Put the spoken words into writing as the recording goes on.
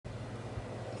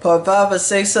Part 5 or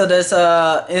 6 of this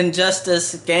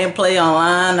Injustice gameplay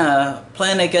online,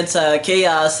 playing against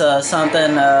Chaos or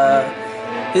something.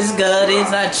 He's good,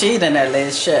 he's not cheating at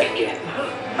least, shit.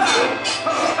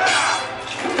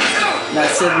 Not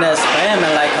sitting there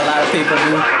spamming like a lot of people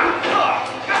do.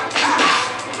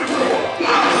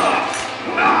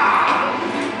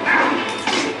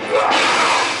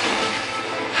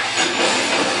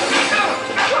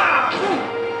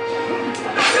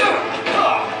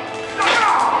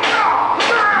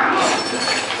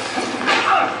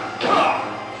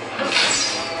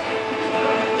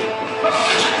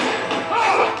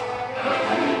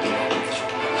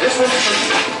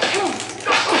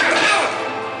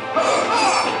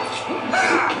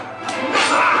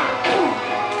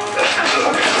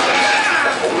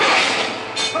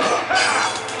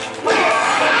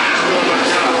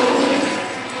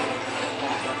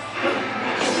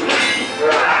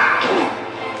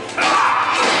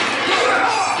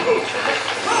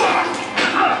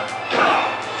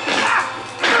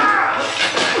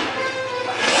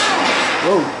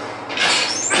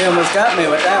 He almost got me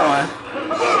with that one.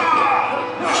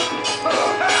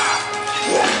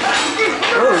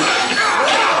 Ooh,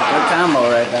 good combo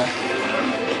right there.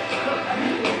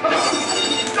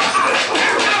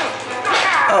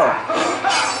 Oh.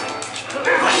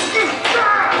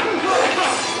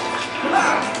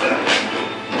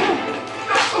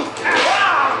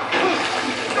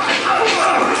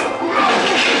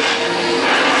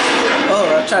 Oh,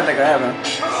 I tried to grab him.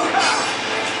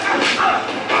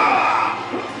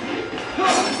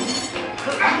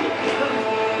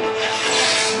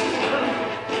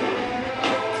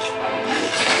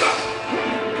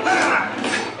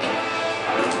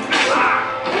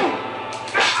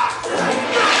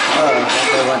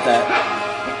 That.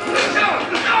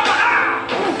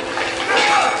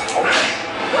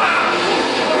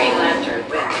 Green Lantern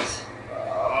wins.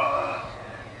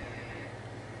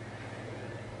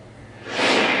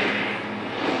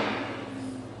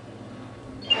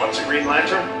 What's a Green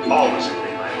Lantern? Always a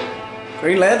Green Lantern.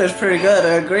 Green Lantern's pretty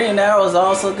good. Green Arrow's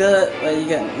also good, but you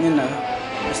get, you know,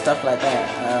 stuff like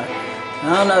that.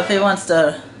 I don't know if he wants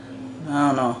to. I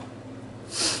don't know.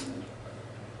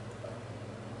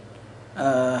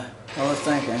 I was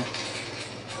thinking.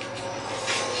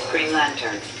 Green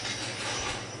Lantern.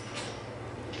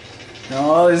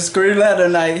 No, it's Green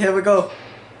Lantern night. Here we go.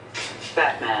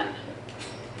 Batman.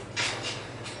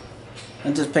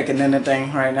 I'm just picking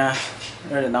anything right now.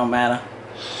 It really don't matter.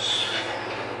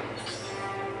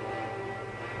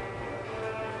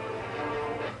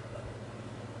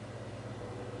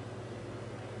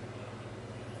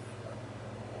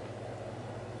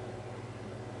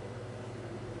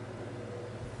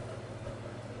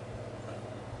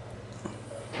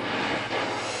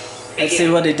 Let's see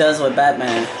what he does with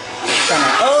Batman.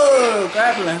 Oh,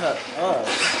 grappling hook. Oh,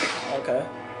 okay.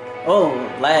 Oh,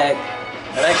 lag.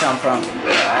 Where'd that come from?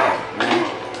 Lag, man.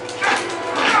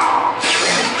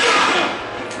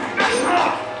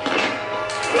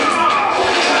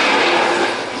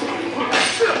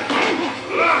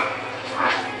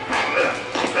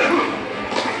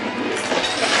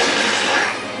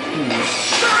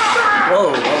 Whoa,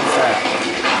 what was that?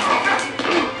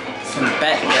 Some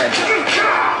bat gadget.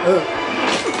 Oh.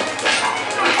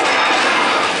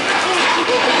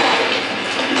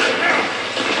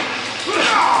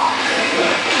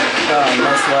 Oh,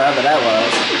 missed whatever that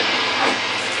was.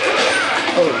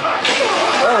 Oh.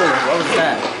 Oh, what was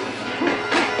that?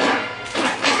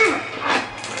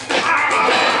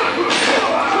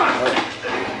 Oh.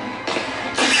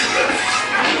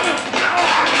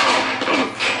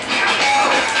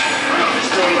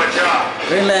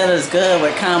 Green Lantern's good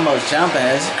with combos jumping.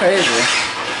 It's crazy.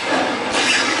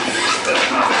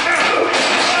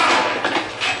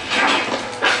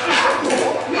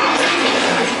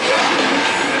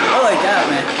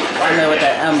 I know with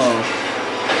that ammo.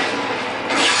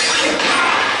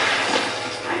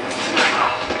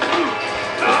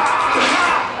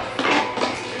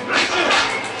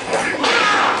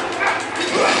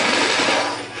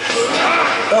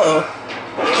 Uh-oh.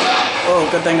 Oh,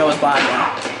 good thing I was blocking.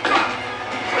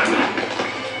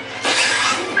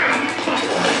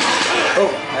 Oh,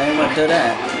 I didn't want to do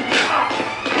that.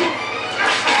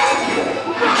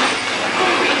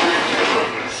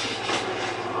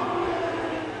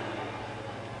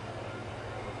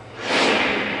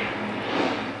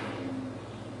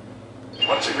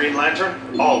 What's a Green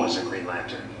Lantern? Always a Green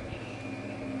Lantern.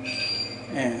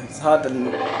 Yeah, it's hard to,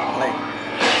 like...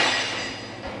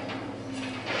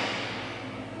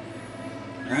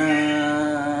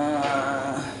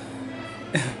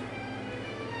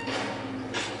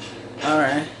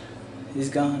 Alright. He's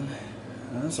gone.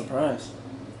 I'm surprised.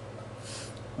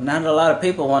 Not a lot of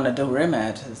people want to do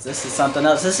rematches. This is something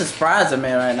else. This is surprising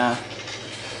me right now.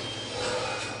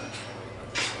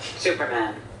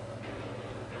 Superman.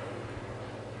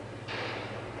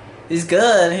 He's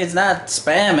good. He's not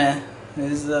spamming.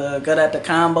 He's good at the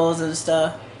combos and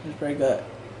stuff. He's pretty good.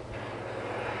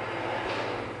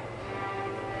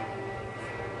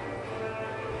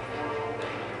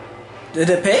 Did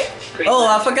it pick? Oh,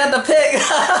 I forgot to pick.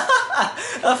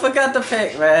 I forgot to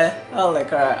pick, man. Holy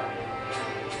crap.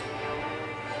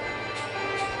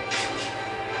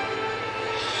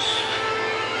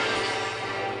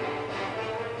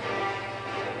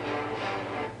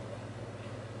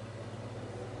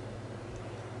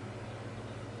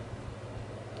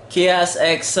 Kios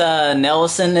X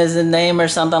Nelson is his name or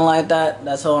something like that.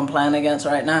 That's who I'm playing against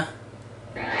right now.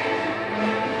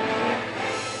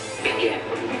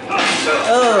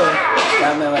 Oh,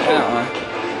 got me with that one.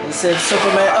 This is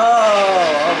Superman.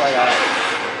 Oh my god.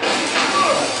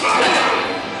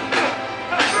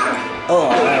 Oh,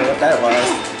 I don't know what that was.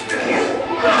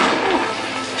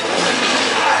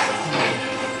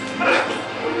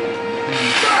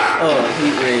 Oh,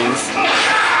 heat rays.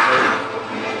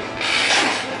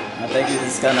 I think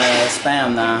he's gonna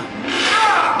spam now.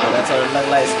 Oh, that's what it looks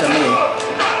like to me.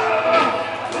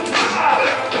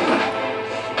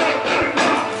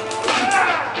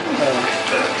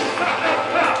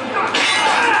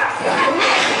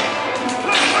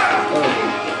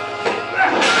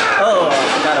 Oh, I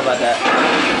forgot about that.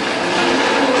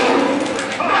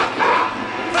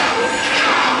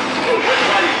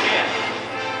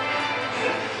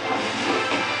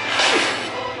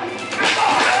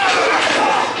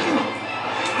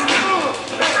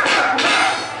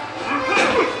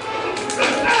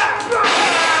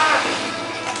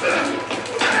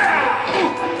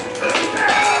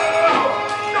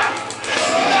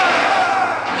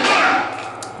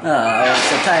 I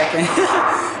was attacking.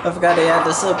 I forgot he had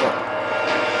the super.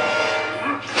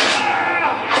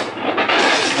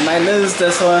 I might lose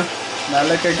this one. Not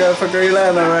looking good for Green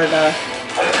Lantern right now.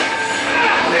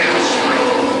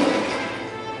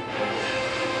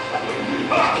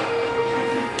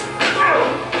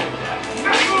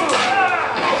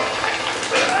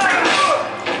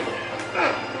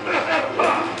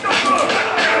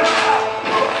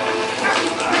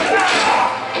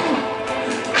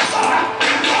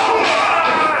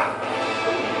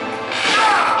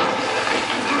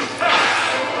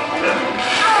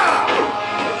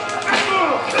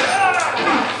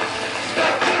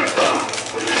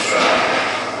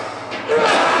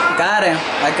 Got him.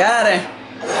 I got him.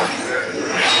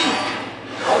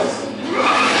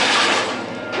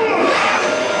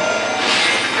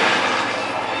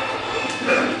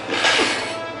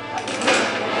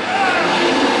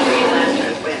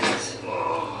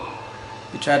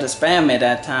 You tried to spam me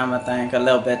that time, I think, a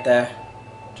little bit there.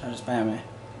 Tried to spam me.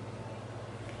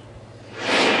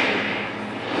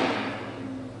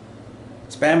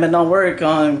 Spamming don't work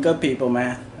on good people,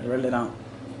 man. It really don't.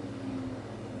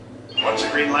 Once a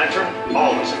Green Lantern,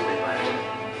 always a Green Lantern.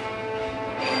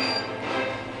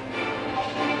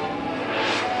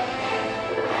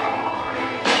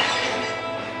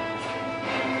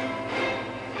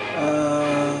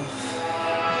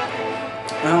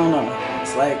 I don't know.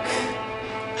 It's like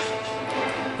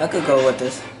I could go with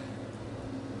this.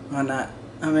 Why not?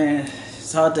 I mean,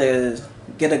 it's hard to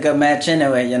get a good match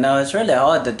anyway, you know? It's really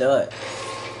hard to do it.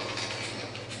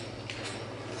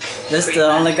 This is the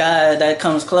only guy that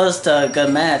comes close to a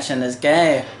good match in this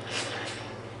game.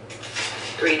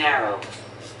 Green Arrow.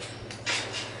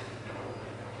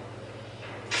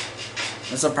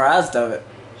 I'm surprised of it.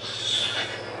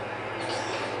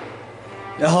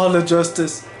 The Hall of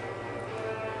Justice.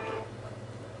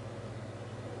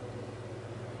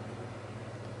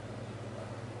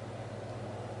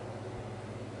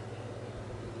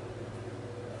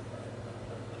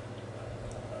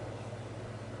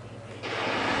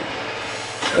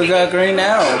 We got Green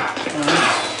Arrow.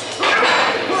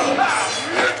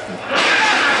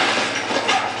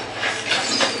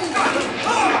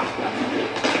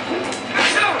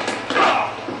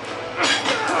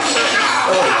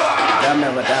 Oh, got me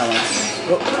with that one.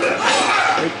 Oh.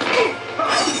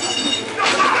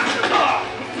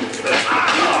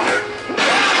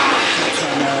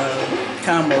 Trying to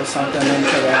combo something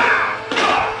into that.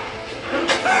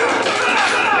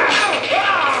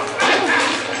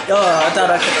 Oh, I thought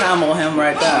I could combo him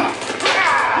right there.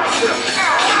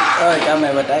 Oh, he got me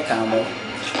with that combo.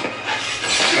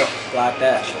 Oh, block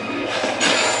that.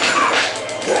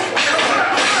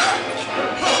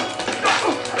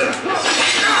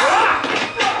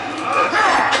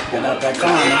 Get out that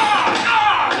corner.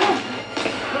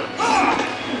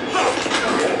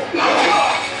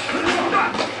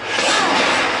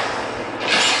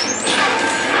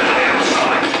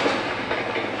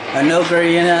 I know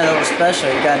Green Lantern was special.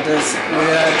 You got this. You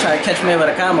gotta try to catch me with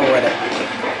a combo with it.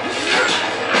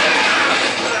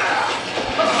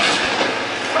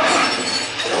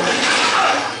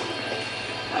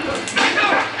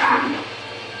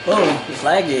 Oh, it's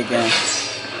laggy again.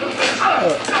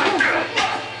 Oh.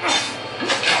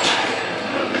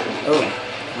 Oh,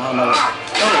 I don't know.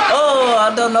 Oh,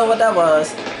 I don't know what that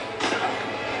was.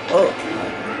 Oh.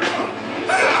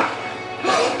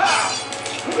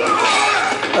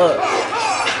 Oh.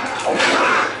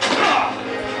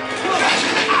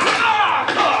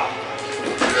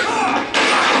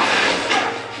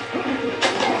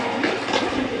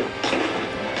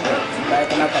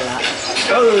 Backing up a lot.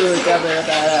 Oh, got rid of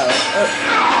that out. Oh.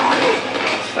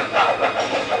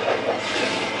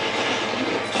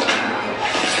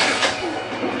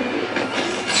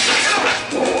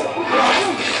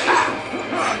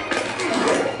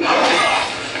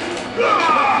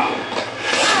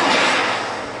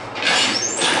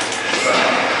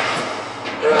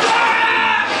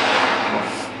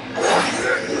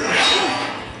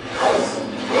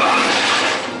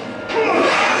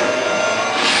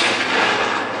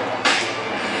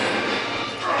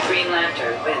 Green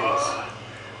Lantern wins.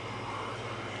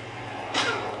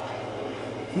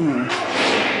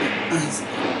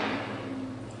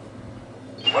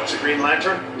 Once a Green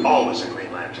Lantern, always a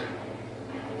Green Lantern.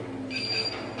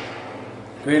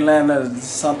 Green Lantern is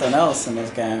something else in this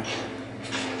game.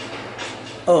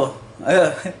 Oh,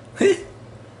 alright,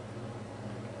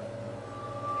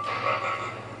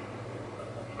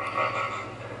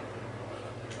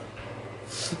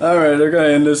 they're gonna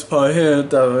end this part here.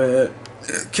 Though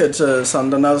catch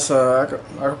something else. I could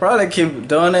probably keep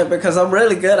doing it because I'm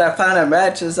really good at finding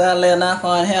matches out there enough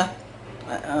on here.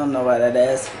 I don't know what that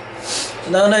is.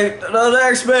 Don't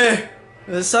ask me.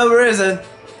 For some reason.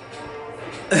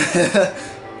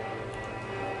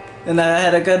 And I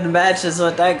had a good matches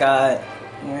with that guy.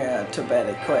 Yeah, too bad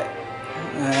he quit.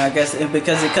 I guess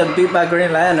because he couldn't beat my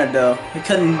Green Lantern though. He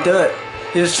couldn't do it.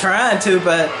 He was trying to,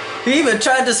 but he even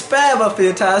tried to spam a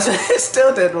few times, but it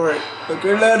still didn't work. But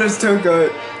Green Lantern's too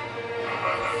good.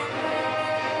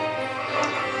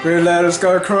 Green Lantern's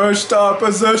got crushed the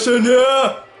opposition,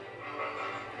 yeah!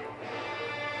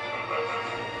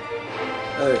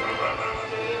 Hey.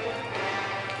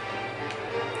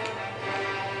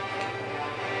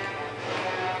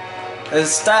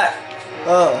 It's stuck.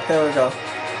 Oh, here we go.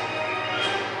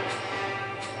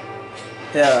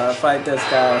 Yeah, I'll fight this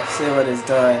guy, see what he's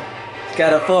doing. He's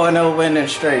got a 4-0 winning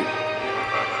streak.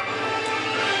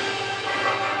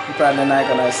 I'm probably not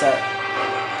gonna accept.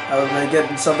 I would be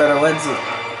getting some better wins.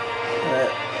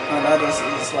 But on others,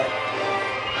 it's like,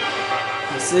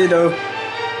 you see though.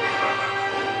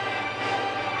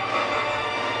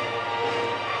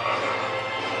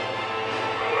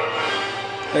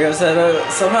 Like I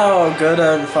said, somehow I'm good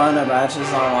at finding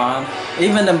matches online.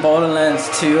 Even in Borderlands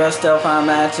 2, I still find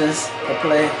matches to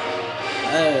play.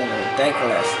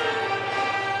 Ridiculous.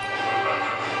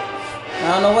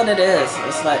 I don't know what it is.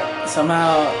 It's like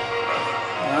somehow,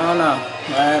 I don't know.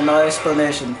 I have no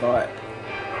explanation for it.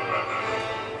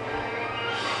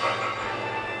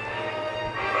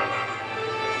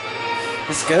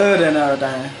 It's good and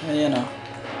everything, you know.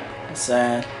 It's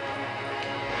sad.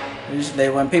 Usually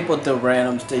when people do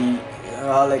randoms,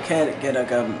 they can't get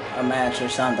a match or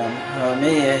something.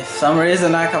 Me, some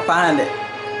reason I can find it.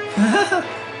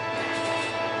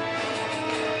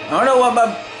 I don't know why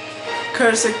my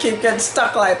cursor keep getting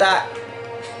stuck like that.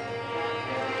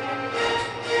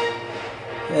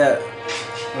 Yeah,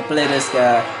 we'll play this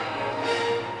guy.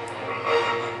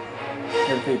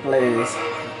 If he plays.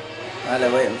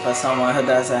 While waiting for someone who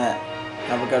doesn't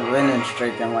have a good winning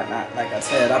streak and whatnot. Like I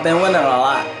said, I've been winning a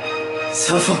lot.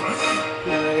 So, I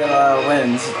got a lot of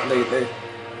wins lately.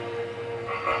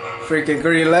 Freaking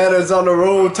Green Lantern's on the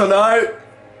road tonight.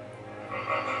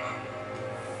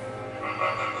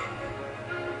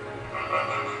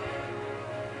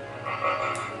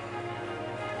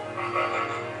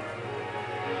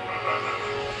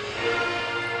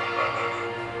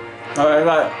 Alright,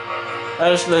 right.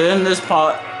 Actually, in this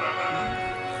part,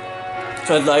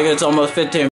 because like it's almost 15